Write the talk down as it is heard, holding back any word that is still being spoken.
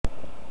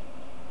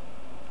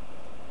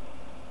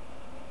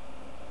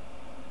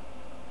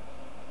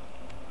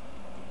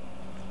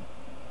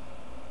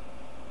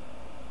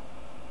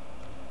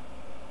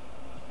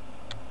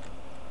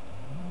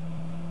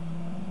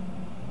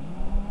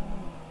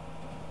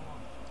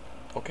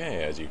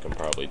Okay, as you can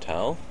probably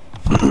tell,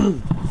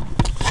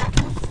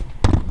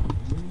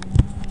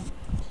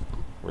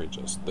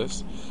 readjust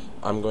this.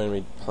 I'm going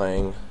to be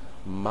playing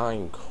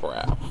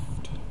Minecraft.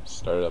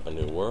 Started up a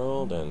new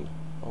world, and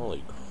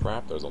holy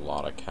crap, there's a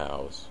lot of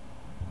cows.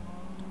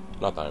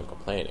 Not that I'm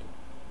complaining.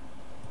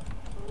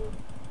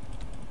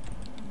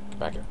 Get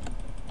back here.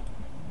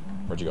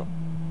 Where'd you go?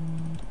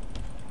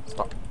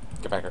 Stop.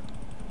 Get back here.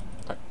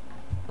 Back.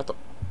 What the?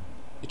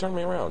 You turned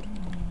me around.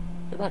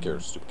 Get back here,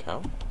 stupid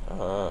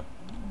cow.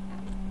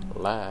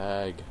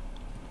 Lag.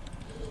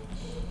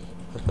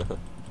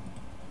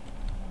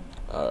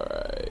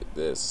 Alright,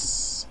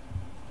 this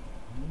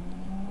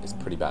is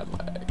pretty bad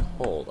lag.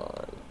 Hold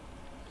on.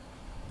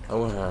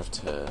 I'm gonna have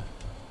to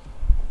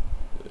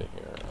put it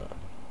here.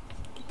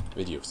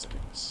 Video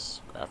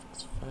settings.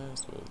 Graphics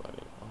fast, smooth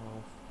lighting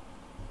off.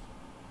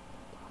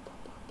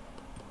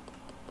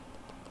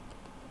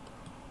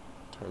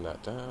 Turn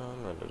that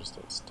down. Render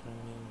distance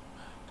tiny.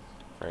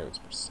 Frames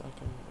per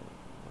second.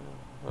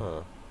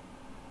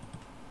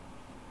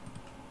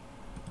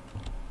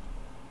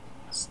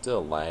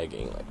 Still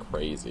lagging like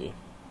crazy.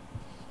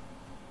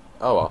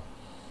 Oh well.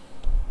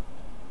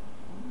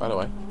 By the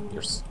way,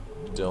 you're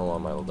still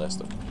on my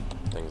list of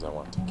things I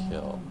want to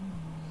kill.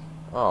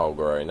 Oh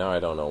great, now I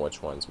don't know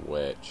which one's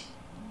which.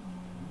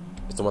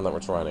 It's the one that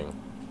was running.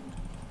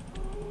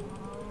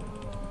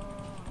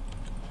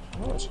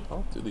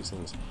 How do these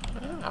things?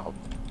 Ow!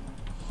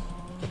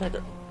 Get back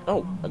here.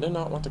 Oh, I did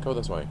not want to go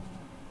this way.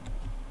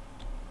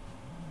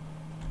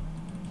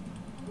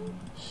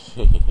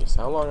 Jeez,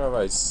 how long have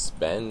I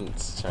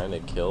spent trying to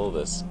kill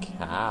this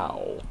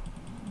cow?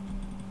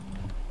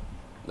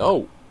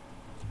 No!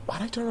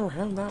 Why'd I turn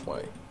around that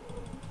way?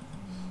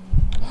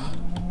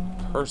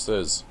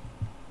 Curses.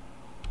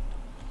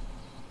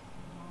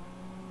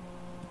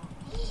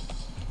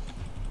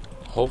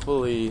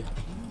 Hopefully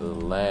the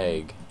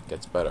lag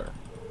gets better.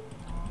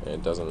 And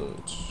it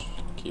doesn't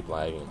keep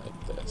lagging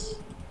like this.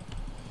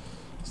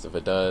 Because if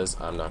it does,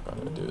 I'm not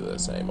going to do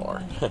this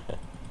anymore.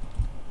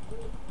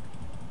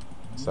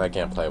 So I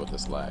can't play with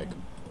this lag.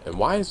 And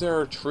why is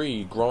there a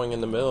tree growing in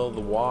the middle of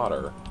the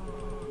water?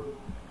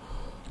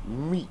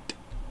 Meat.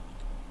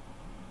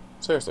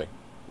 Seriously,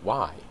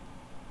 why?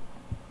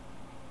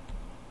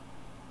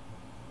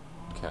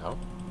 Cow?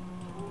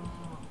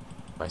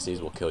 My seeds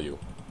will kill you.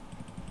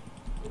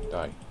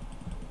 Die.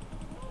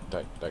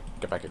 Die. Die.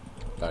 Get back here.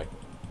 Die.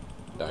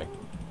 Die.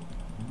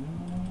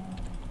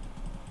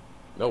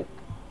 No.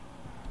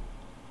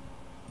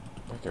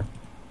 Back here.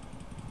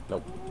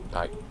 No.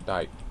 Die.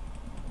 Die.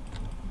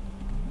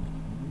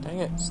 Dang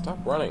it, stop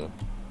running.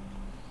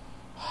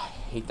 I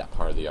hate that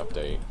part of the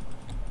update.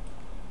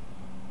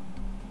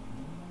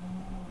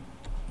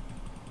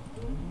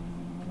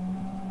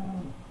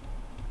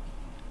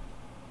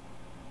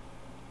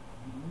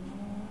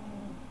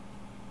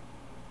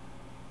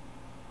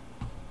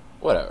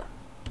 Whatever.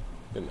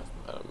 Good enough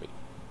amount of meat.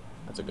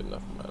 That's a good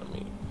enough amount of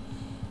meat.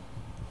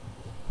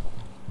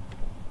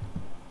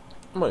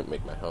 I might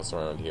make my house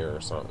around here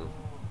or something.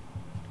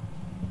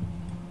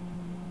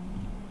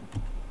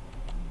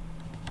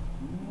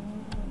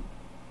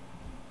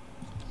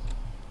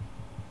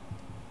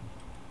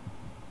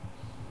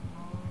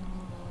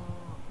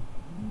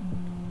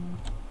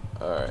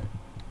 Alright,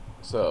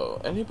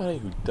 so anybody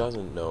who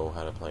doesn't know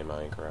how to play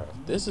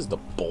Minecraft, this is the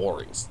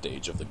boring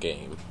stage of the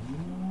game.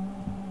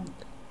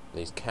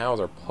 These cows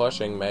are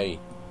pushing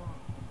me.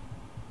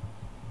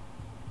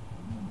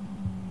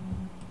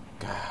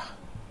 Gah.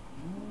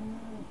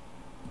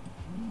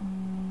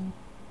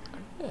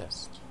 I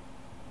missed.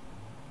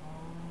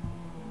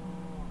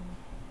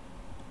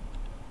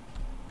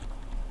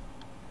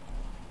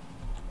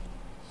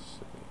 Let's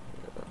see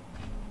here.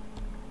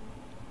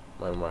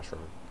 My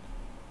mushroom.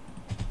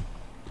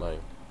 Mine.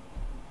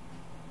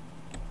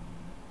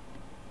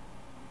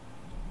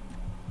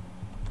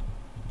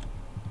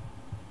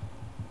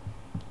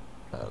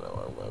 I don't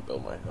know, I'm gonna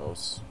build my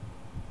house.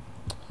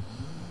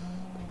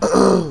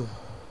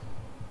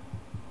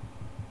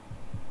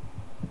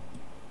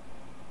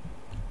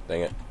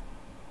 Dang it.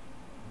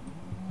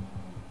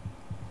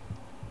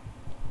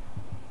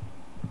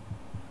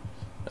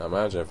 Now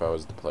imagine if I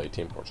was to play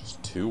Team Fortress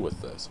 2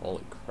 with this.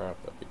 Holy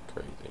crap, that'd be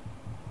crazy.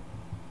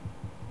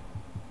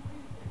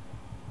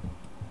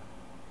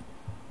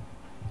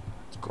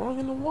 Growing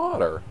in the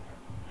water.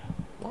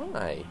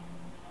 Why?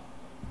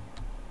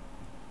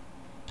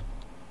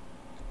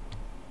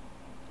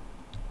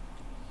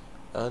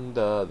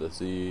 Under the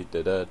sea,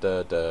 da da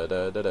da da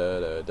da da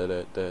da da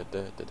da da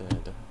da da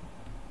da.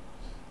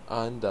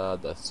 Under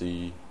the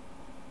sea.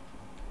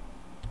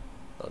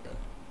 Okay.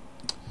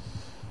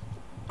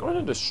 Going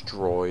to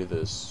destroy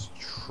this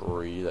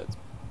tree that's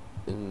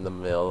in the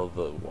middle of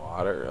the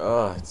water.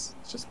 Ugh, it's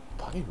just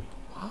bugging me.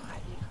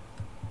 Why?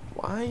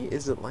 Why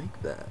is it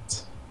like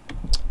that?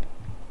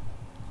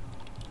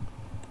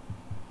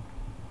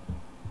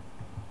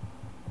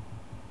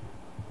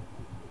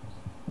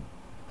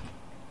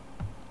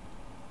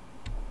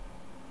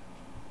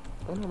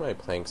 I wonder how many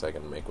planks I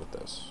can make with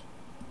this.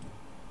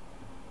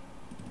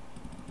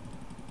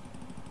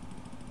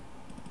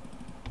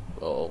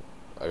 Well,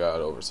 I got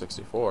over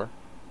 64.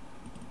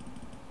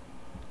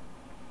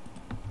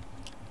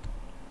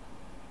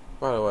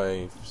 By the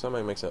way, if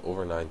somebody makes an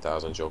over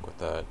 9,000 joke with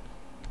that,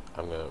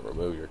 I'm gonna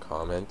remove your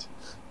comment.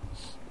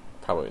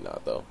 Probably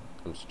not, though.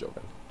 I'm just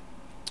joking.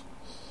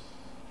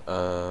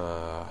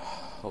 A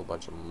whole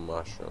bunch of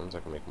mushrooms. I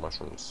can make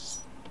mushroom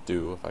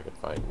stew if I could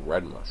find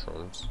red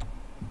mushrooms.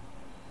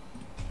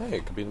 Hey,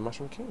 it could be the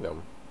Mushroom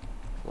Kingdom.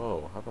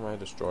 Whoa, how come I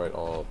destroyed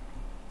all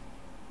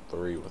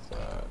 3 with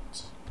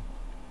that?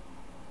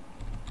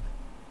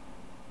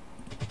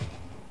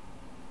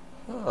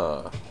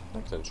 Huh,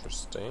 that's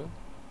interesting.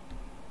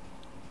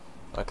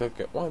 I click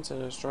it once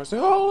and it destroys the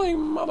Holy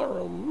Mother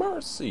of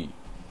Mercy!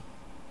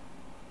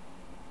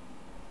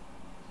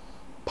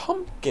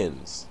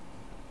 Pumpkins!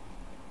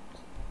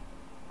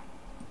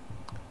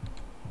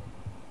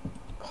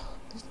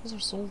 These things are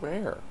so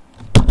rare.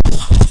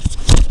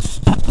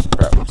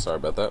 Crap, sorry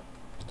about that.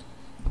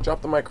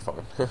 Drop the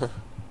microphone.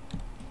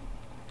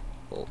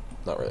 Well,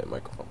 not really a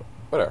microphone, but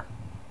whatever.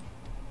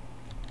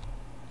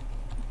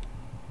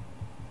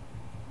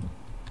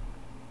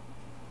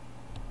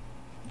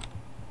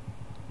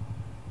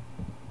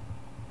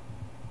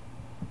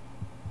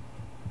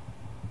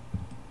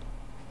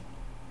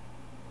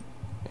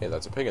 Hey,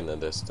 that's a pig in the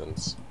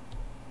distance.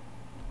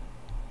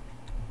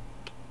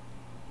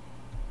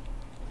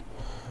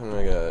 I'm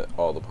gonna get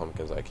all the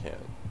pumpkins I can.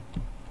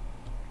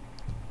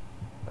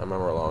 I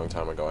remember a long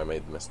time ago I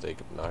made the mistake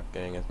of not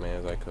getting as many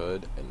as I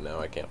could, and now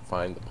I can't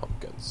find the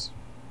pumpkins.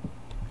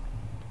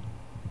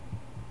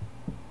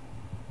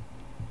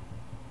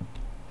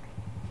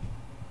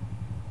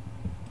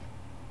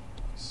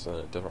 This is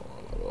a different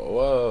one.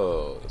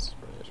 Whoa, this is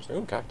pretty interesting.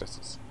 Ooh,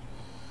 cactuses.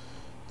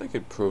 They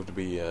could prove to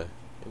be an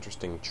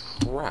interesting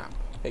trap.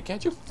 Hey,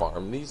 can't you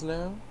farm these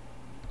now?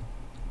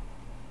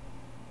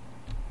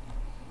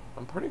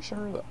 I'm pretty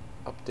sure the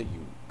update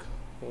you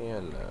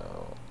can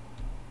now.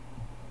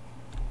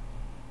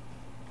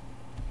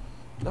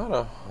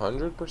 Not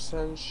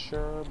 100%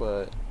 sure,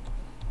 but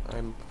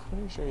I'm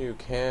pretty sure you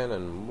can.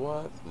 And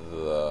what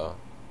the?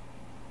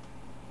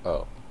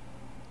 Oh,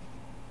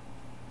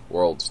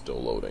 world's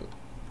still loading.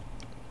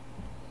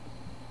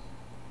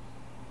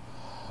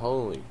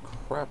 Holy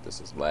crap! This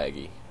is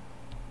laggy.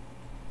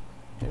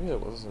 Maybe it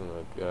wasn't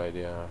a good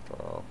idea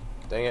after all.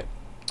 Dang it.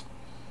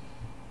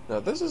 Now,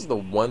 this is the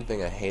one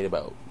thing I hate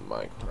about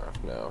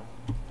Minecraft now.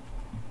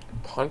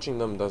 Punching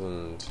them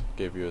doesn't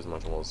give you as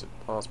much wool as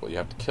possible. You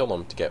have to kill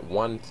them to get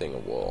one thing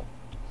of wool.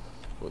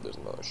 Oh, there's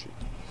another sheep.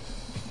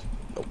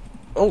 Nope.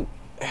 Oh!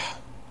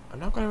 I'm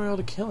not going to be able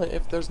to kill it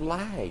if there's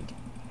lag.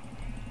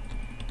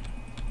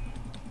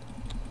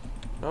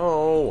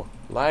 No!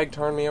 Lag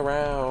turned me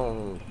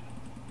around.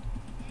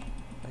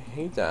 I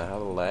hate that, how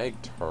the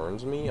lag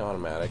turns me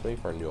automatically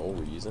for no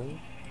reason.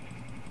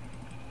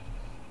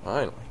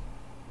 Finally.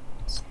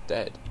 It's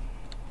dead.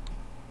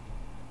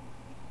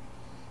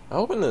 I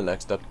hope in the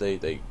next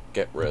update they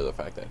get rid of the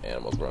fact that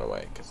animals run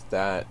away, because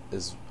that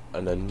is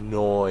an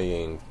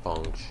annoying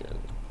function.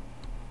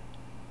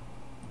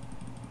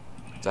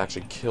 It's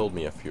actually killed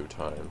me a few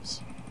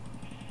times.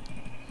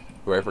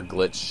 Whoever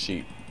glitched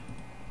sheep.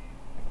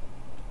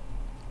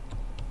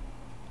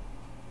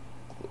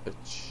 Glitch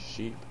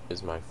sheep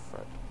is my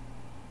friend.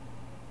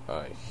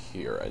 I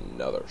hear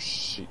another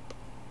sheep.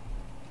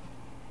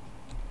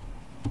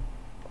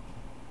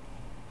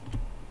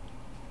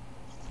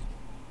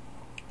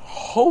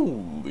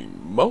 Holy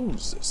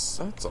Moses,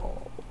 that's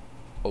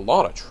a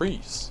lot of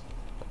trees.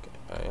 Okay,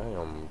 I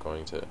am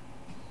going to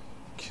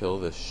kill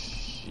this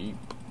sheep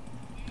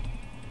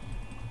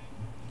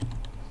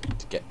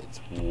to get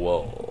its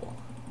wool.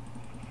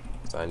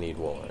 Because I need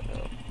wool right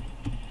now.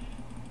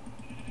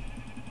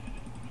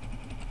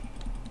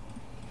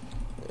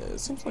 It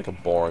seems like a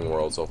boring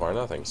world so far,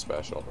 nothing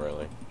special,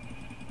 really.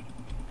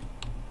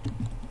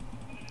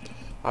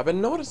 I've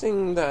been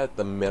noticing that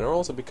the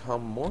minerals have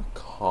become more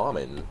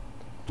common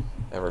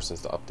ever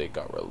since the update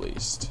got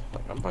released.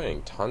 Like, I'm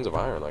finding tons of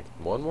iron. Like,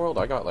 one world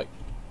I got like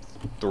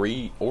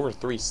over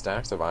 3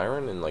 stacks of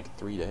iron in like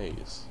 3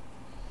 days.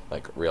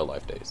 Like, real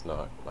life days,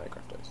 not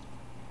Minecraft days.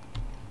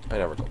 I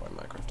never go by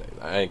Minecraft days.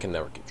 I can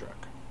never keep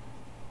track.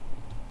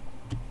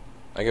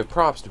 I give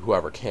props to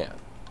whoever can.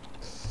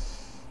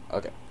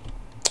 Okay.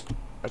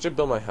 I should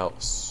build my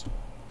house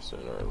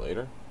sooner or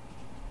later.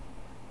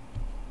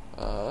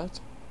 That's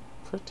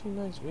a pretty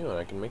nice view, and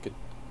I can make a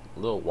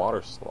little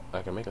water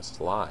I can make a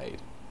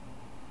slide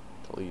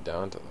to lead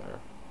down to there.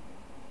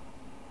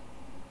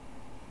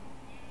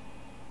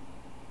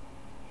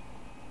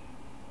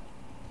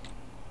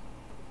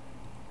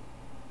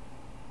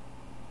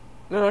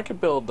 No, I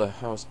could build the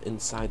house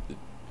inside the...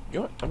 You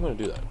know what? I'm gonna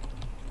do that.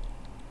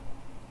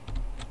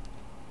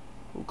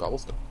 Ooh,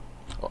 cobblestone.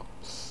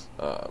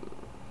 Oh.